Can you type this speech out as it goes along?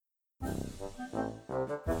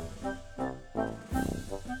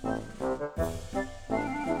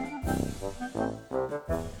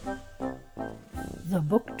The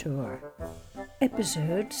Book Tour,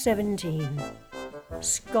 Episode 17,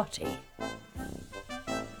 Scotty.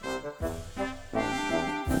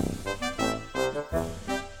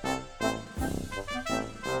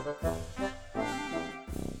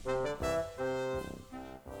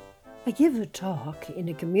 I give a talk in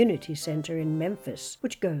a community centre in Memphis,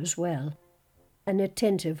 which goes well. An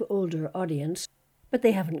attentive older audience, but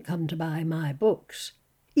they haven't come to buy my books,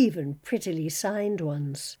 even prettily signed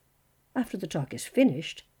ones. After the talk is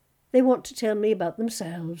finished, they want to tell me about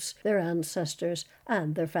themselves, their ancestors,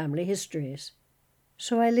 and their family histories.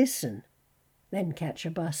 So I listen, then catch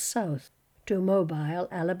a bus south to Mobile,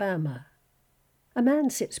 Alabama. A man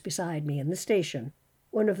sits beside me in the station,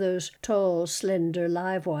 one of those tall, slender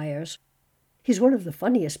live wires. He's one of the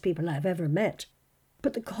funniest people I've ever met,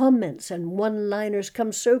 but the comments and one-liners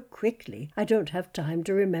come so quickly I don't have time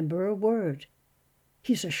to remember a word.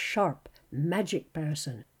 He's a sharp, magic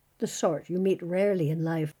person, the sort you meet rarely in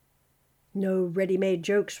life. No ready-made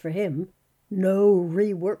jokes for him, no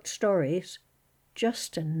reworked stories,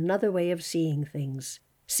 just another way of seeing things,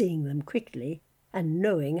 seeing them quickly, and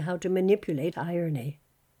knowing how to manipulate irony.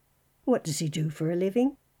 What does he do for a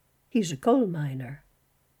living? He's a coal miner.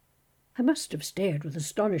 I must have stared with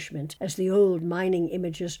astonishment as the old mining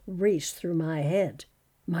images raced through my head.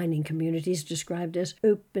 Mining communities described as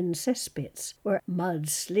open cesspits, where mud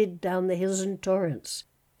slid down the hills in torrents,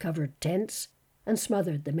 covered tents, and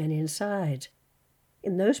smothered the men inside.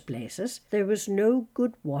 In those places there was no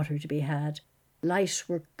good water to be had. Lice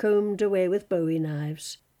were combed away with bowie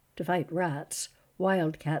knives. To fight rats,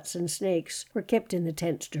 wildcats and snakes were kept in the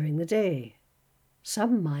tents during the day.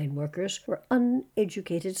 Some mine workers were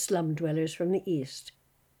uneducated slum dwellers from the east,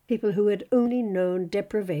 people who had only known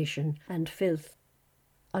deprivation and filth.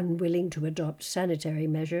 Unwilling to adopt sanitary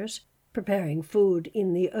measures, preparing food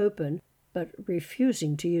in the open, but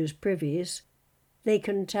refusing to use privies, they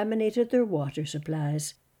contaminated their water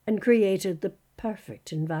supplies and created the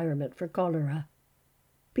perfect environment for cholera.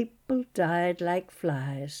 People died like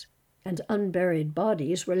flies, and unburied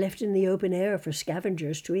bodies were left in the open air for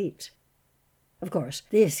scavengers to eat. Of course,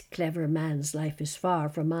 this clever man's life is far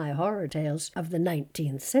from my horror tales of the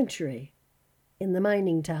 19th century. In the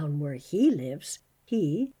mining town where he lives,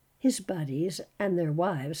 he, his buddies, and their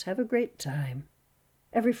wives have a great time.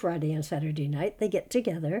 Every Friday and Saturday night they get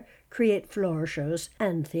together, create floor shows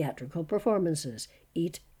and theatrical performances,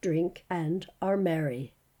 eat, drink, and are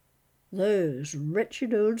merry. Those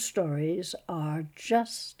wretched old stories are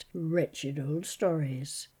just wretched old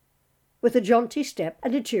stories. With a jaunty step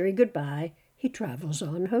and a cheery goodbye, he travels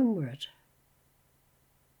on homeward.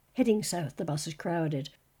 Heading south, the bus is crowded.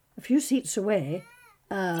 A few seats away,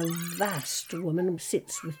 a vast woman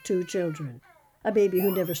sits with 2 children, a baby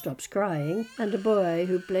who never stops crying, and a boy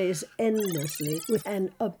who plays endlessly with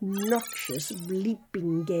an obnoxious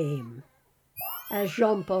bleeping game. As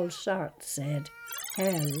Jean-Paul Sartre said,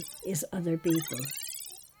 hell is other people.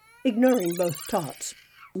 Ignoring both tots,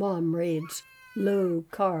 Mom reads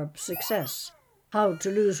Low-Carb Success, How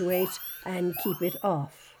to Lose Weight and Keep It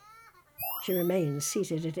Off. She remains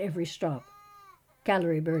seated at every stop.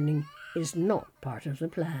 Calorie burning is not part of the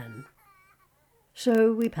plan.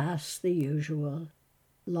 So we pass the usual.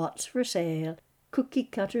 Lots for sale,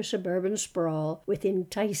 cookie-cutter suburban sprawl with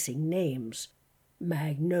enticing names.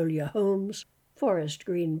 Magnolia Homes, Forest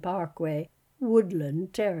Green Parkway,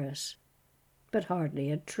 Woodland Terrace. But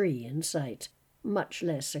hardly a tree in sight, much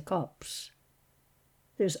less a copse.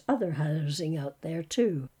 There's other housing out there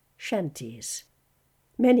too, shanties.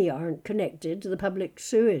 Many aren't connected to the public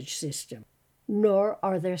sewage system, nor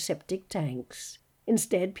are there septic tanks.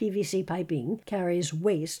 Instead, PVC piping carries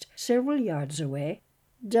waste several yards away,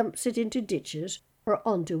 dumps it into ditches or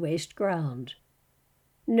onto waste ground.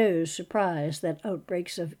 No surprise that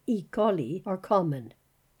outbreaks of E. coli are common,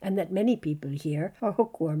 and that many people here are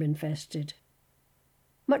hookworm infested.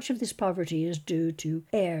 Much of this poverty is due to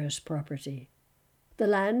heirs' property, the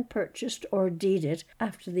land purchased or deeded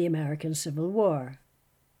after the American Civil War.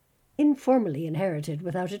 Informally inherited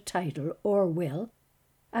without a title or will,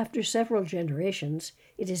 after several generations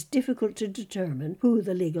it is difficult to determine who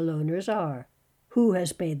the legal owners are, who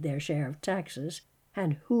has paid their share of taxes,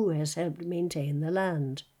 and who has helped maintain the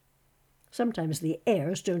land. Sometimes the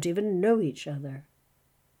heirs don't even know each other.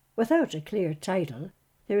 Without a clear title,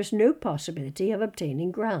 there is no possibility of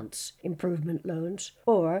obtaining grants, improvement loans,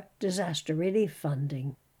 or disaster relief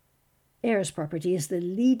funding. Heirs' property is the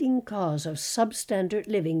leading cause of substandard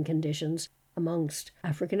living conditions amongst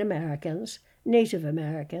African Americans, Native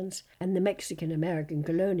Americans, and the Mexican American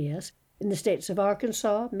colonias in the states of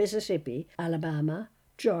Arkansas, Mississippi, Alabama,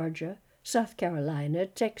 Georgia, South Carolina,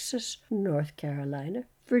 Texas, North Carolina,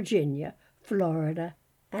 Virginia, Florida,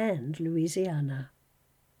 and Louisiana.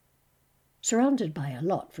 Surrounded by a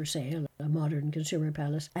lot for sale, a modern consumer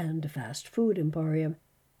palace and a fast food emporium,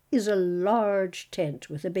 is a large tent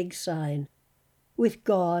with a big sign, "With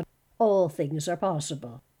God, all things are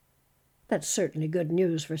possible." That's certainly good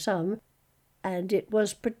news for some, and it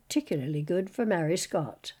was particularly good for Mary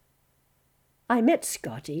Scott. I met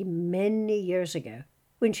Scotty many years ago,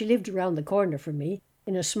 when she lived around the corner from me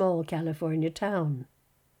in a small California town.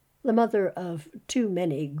 The mother of too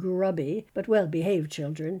many grubby but well-behaved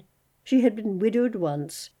children, she had been widowed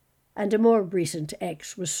once, and a more recent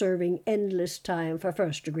ex was serving endless time for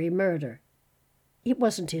first-degree murder. It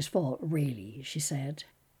wasn't his fault, really, she said.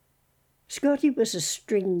 Scotty was a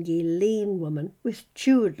stringy, lean woman with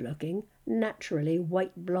chewed-looking, naturally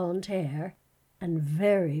white blonde hair and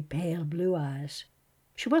very pale blue eyes.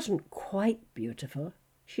 She wasn't quite beautiful.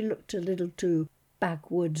 She looked a little too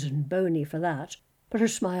backwoods and bony for that, but her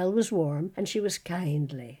smile was warm and she was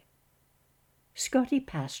kindly. Scotty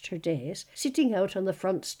passed her days sitting out on the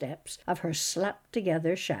front steps of her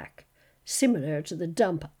slapped-together shack, similar to the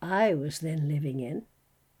dump I was then living in,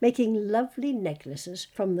 making lovely necklaces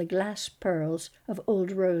from the glass pearls of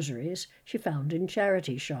old rosaries she found in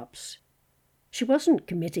charity shops. She wasn't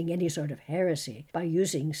committing any sort of heresy by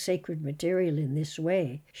using sacred material in this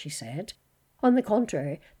way, she said. On the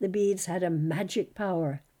contrary, the beads had a magic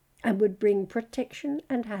power and would bring protection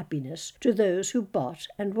and happiness to those who bought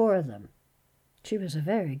and wore them. She was a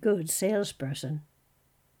very good salesperson.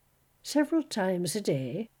 Several times a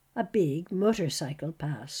day, a big motorcycle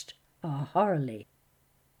passed, a Harley.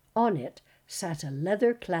 On it sat a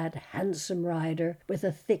leather-clad handsome rider with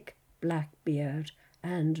a thick black beard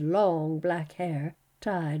and long black hair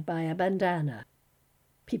tied by a bandana.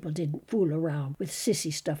 People didn't fool around with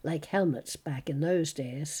sissy stuff like helmets back in those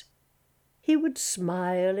days. He would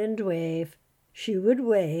smile and wave. She would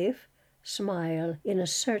wave, smile in a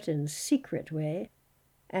certain secret way,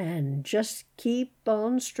 and just keep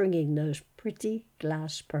on stringing those pretty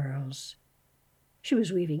glass pearls. She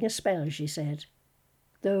was weaving a spell, she said.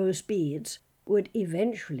 Those beads would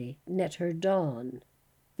eventually net her Don,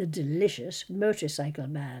 the delicious motorcycle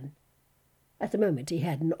man. At the moment he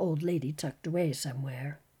had an old lady tucked away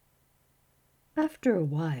somewhere. After a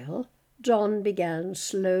while, Don began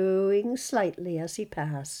slowing slightly as he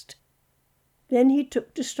passed. Then he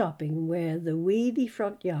took to stopping where the weedy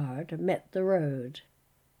front yard met the road.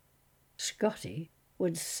 Scotty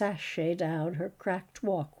would sashay down her cracked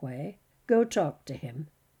walkway, go talk to him,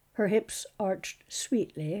 her hips arched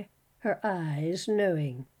sweetly, her eyes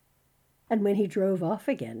knowing. And when he drove off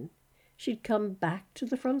again, she'd come back to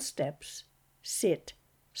the front steps, sit,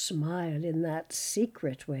 smile in that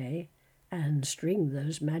secret way, and string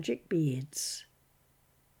those magic beads.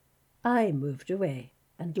 I moved away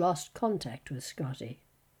and lost contact with Scotty.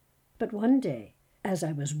 But one day, as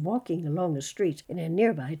I was walking along a street in a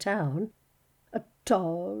nearby town, a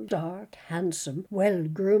tall, dark, handsome,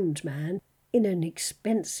 well-groomed man in an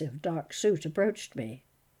expensive dark suit approached me.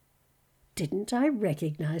 Didn't I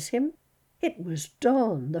recognize him? It was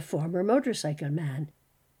Don, the former motorcycle man.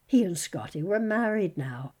 He and Scotty were married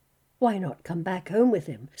now. Why not come back home with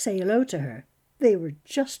him, say hello to her? They were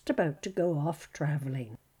just about to go off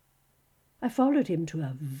travelling. I followed him to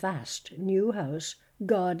a vast new house,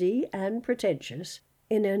 gaudy and pretentious,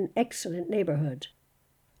 in an excellent neighbourhood,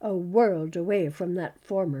 a world away from that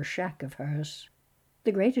former shack of hers.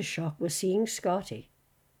 The greatest shock was seeing Scotty.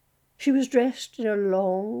 She was dressed in a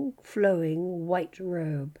long, flowing white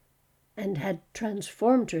robe, and had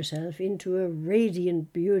transformed herself into a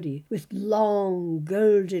radiant beauty with long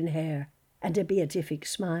golden hair and a beatific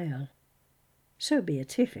smile. So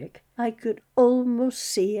beatific I could almost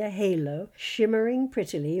see a halo shimmering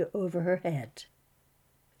prettily over her head.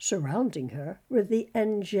 Surrounding her were the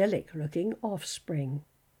angelic-looking offspring.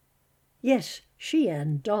 Yes, she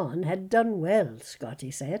and Don had done well,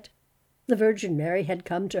 Scotty said. The Virgin Mary had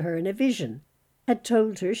come to her in a vision, had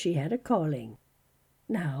told her she had a calling.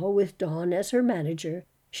 Now, with Don as her manager,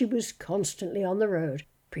 she was constantly on the road,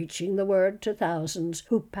 preaching the word to thousands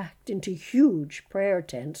who packed into huge prayer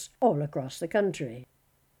tents all across the country.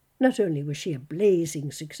 Not only was she a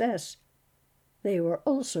blazing success, they were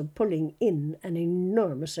also pulling in an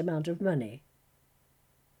enormous amount of money.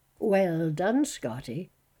 Well done,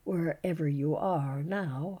 Scotty, wherever you are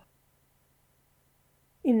now.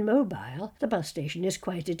 In Mobile, the bus station is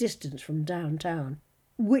quite a distance from downtown.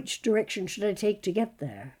 Which direction should I take to get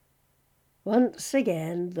there? Once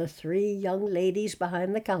again, the three young ladies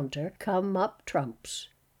behind the counter come up trumps.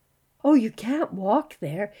 "Oh, you can't walk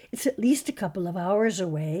there. It's at least a couple of hours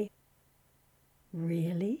away."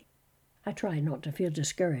 "Really?" I try not to feel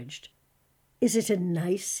discouraged. "Is it a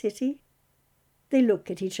nice city?" They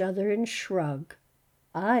look at each other and shrug.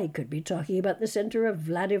 I could be talking about the center of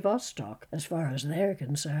Vladivostok as far as they're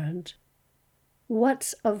concerned.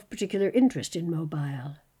 "What's of particular interest in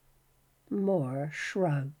Mobile?" More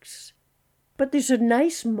shrugs. "But there's a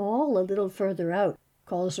nice mall a little further out,"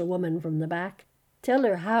 calls a woman from the back. "Tell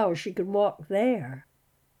her how she can walk there."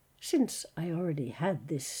 Since I already had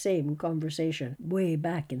this same conversation way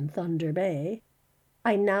back in Thunder Bay,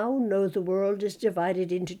 I now know the world is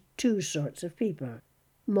divided into two sorts of people,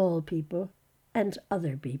 mall people and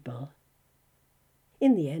other people.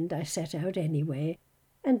 In the end, I set out anyway,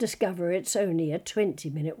 and discover it's only a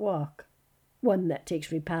 20-minute walk, one that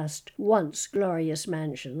takes me past once glorious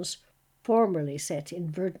mansions, formerly set in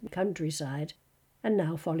verdant countryside, and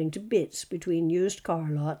now falling to bits between used car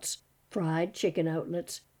lots, fried chicken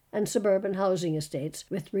outlets, and suburban housing estates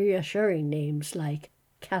with reassuring names like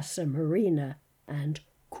Casa Marina and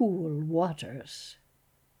Cool Waters.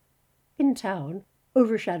 In town,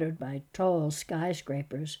 overshadowed by tall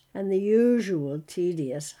skyscrapers and the usual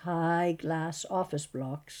tedious high-glass office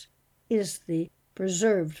blocks, is the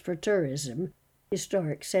preserved for tourism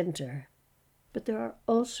historic centre. But there are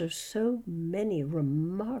also so many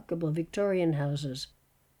remarkable Victorian houses.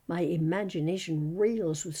 My imagination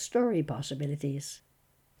reels with story possibilities.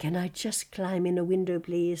 "Can I just climb in a window,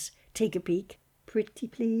 please? Take a peek? Pretty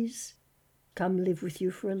please? Come live with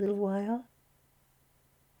you for a little while?"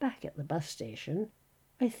 Back at the bus station,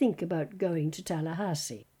 I think about going to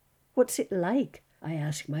Tallahassee. "What's it like?" I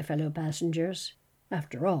ask my fellow passengers.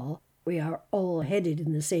 After all, we are all headed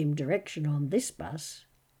in the same direction on this bus.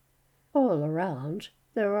 All around,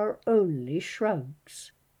 there are only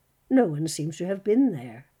shrugs. No one seems to have been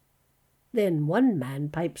there. Then one man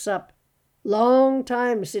pipes up, "Long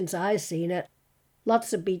time since I seen it.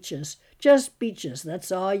 Lots of beaches, just beaches,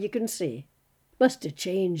 that's all you can see. Must have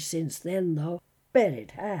changed since then, though. Bet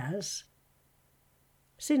it has."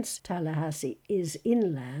 Since Tallahassee is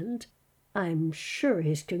inland, I'm sure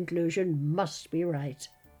his conclusion must be right,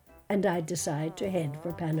 and I decide to head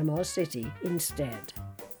for Panama City instead.